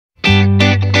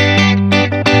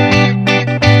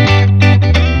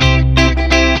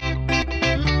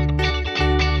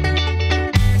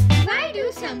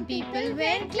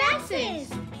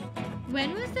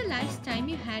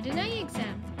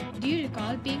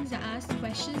siblings are asked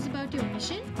questions about your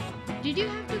vision? Did you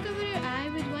have to cover your eye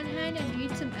with one hand and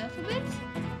read some alphabets?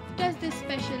 Does this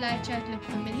special eye chart look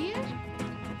familiar?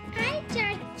 Eye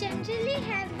charts generally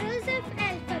have rows of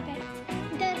alphabets.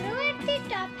 The row at the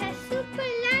top has super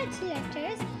large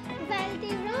letters, while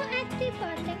the row at the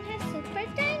bottom has super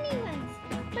tiny ones.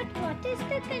 But what is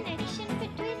the connection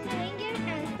between knowing your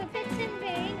alphabets and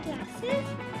wearing glasses?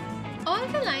 All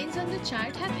the lines on the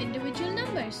chart have individual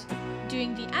numbers.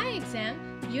 During the eye exam,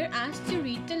 you're asked to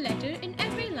read the letter in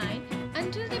every line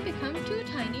until they become too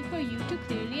tiny for you to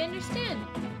clearly understand.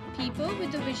 People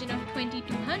with a vision of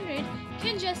 2200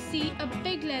 can just see a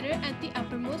big letter at the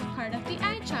uppermost part of the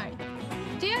eye chart.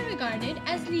 They are regarded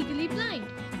as legally blind.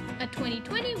 A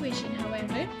 20/20 vision,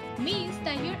 however, means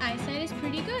that your eyesight is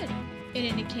pretty good. It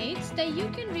indicates that you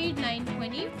can read line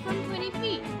 20 from 20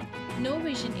 feet. No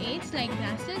vision aids like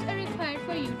glasses are required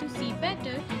for you to see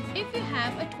better if you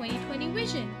have a 20/20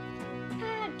 vision.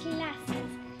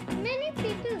 Glasses. Many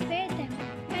people wear them,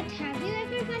 but have you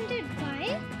ever wondered why?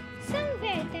 Some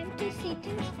wear them to see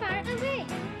things far away,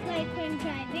 like when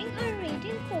driving or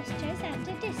reading posters at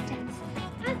a distance.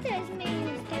 Others may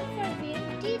use them for viewing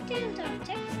detailed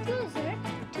objects closer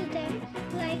to them,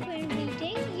 like when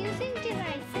reading, using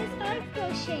devices, or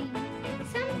crocheting.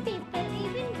 Some people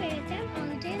even wear them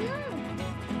all day long.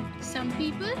 Some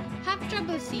people have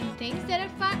trouble seeing things that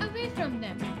are far away from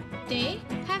them. They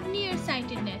have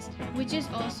nearsightedness, which is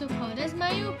also called as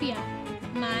myopia.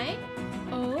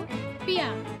 My-o-pia.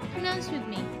 Pronounce with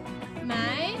me.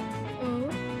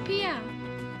 My-o-pia.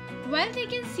 While they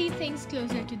can see things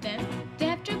closer to them, they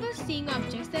have trouble seeing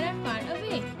objects that are far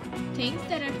away. Things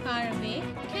that are far away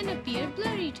can appear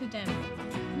blurry to them.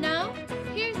 Now,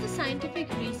 here's the scientific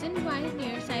reason why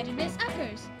nearsightedness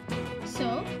occurs.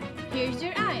 So, here's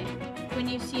your eye. When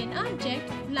you see an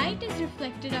object, light is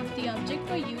reflected off the object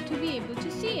for you to be able to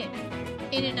see it.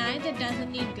 In an eye that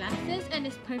doesn't need glasses and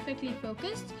is perfectly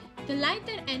focused, the light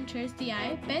that enters the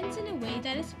eye bends in a way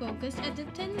that is focused at the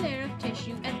thin layer of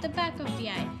tissue at the back of the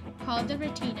eye, called the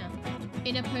retina.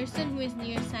 In a person who is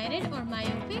nearsighted or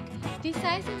myopic, the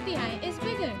size of the eye is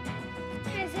bigger.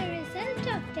 As a result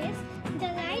of this,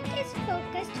 the light is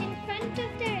focused in front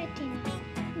of the retina.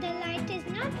 The light is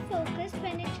not focused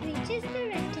when it reaches the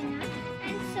retina,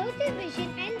 and so the vision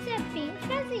ends up being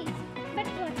fuzzy. But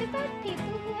what about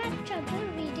people who have trouble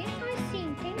reading or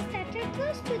seeing things that are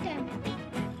close to them?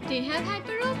 They have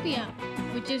hyperopia,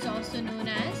 which is also known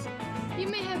as, you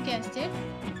may have guessed it,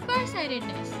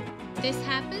 farsightedness. This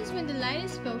happens when the light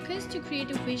is focused to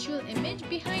create a visual image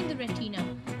behind the retina.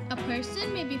 A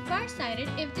person may be farsighted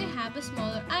if they have a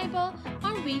smaller eyeball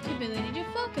or weak ability to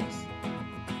focus.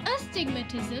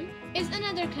 Astigmatism is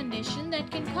another condition that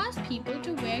can cause people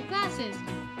to wear glasses.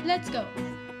 Let's go.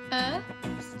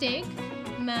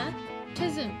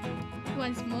 Astigmatism.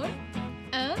 Once more.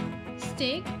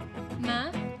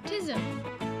 Astigmatism.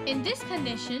 In this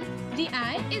condition, the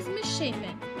eye is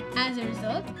misshapen. As a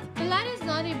result, the light is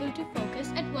not able to focus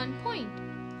at one point.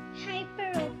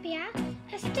 Hyperopia,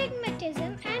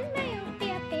 astigmatism, and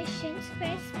myopia patients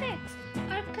wear specs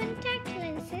or contact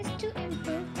lenses to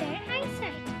improve their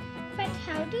eyesight. But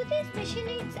how do these vision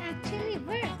aids actually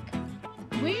work?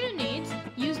 Vision aids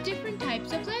use different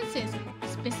types of lenses,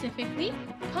 specifically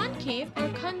concave or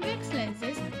convex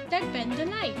lenses that bend the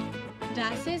light.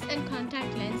 Glasses and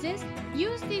contact lenses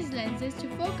use these lenses to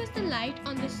focus the light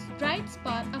on the right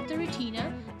spot of the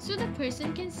retina so the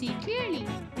person can see clearly.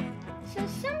 So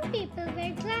some people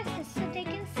wear glasses so they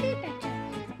can see better,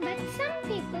 but some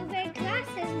people wear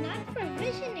glasses not for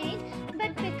vision aid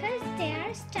but because they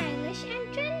are stylish and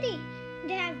trendy.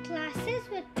 They have glasses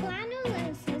with plano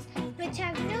lenses which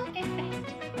have no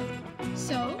effect.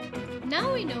 So,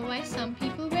 now we know why some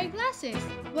people wear glasses.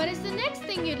 What is the next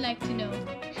thing you'd like to know?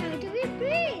 How do we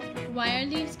breathe? Why are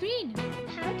leaves green?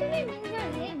 How do we move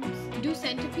our limbs? Do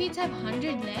centipedes have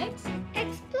 100 legs?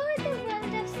 Explore the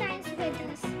world of science with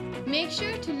us. Make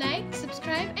sure to like,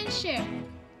 subscribe, and share.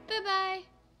 Bye-bye.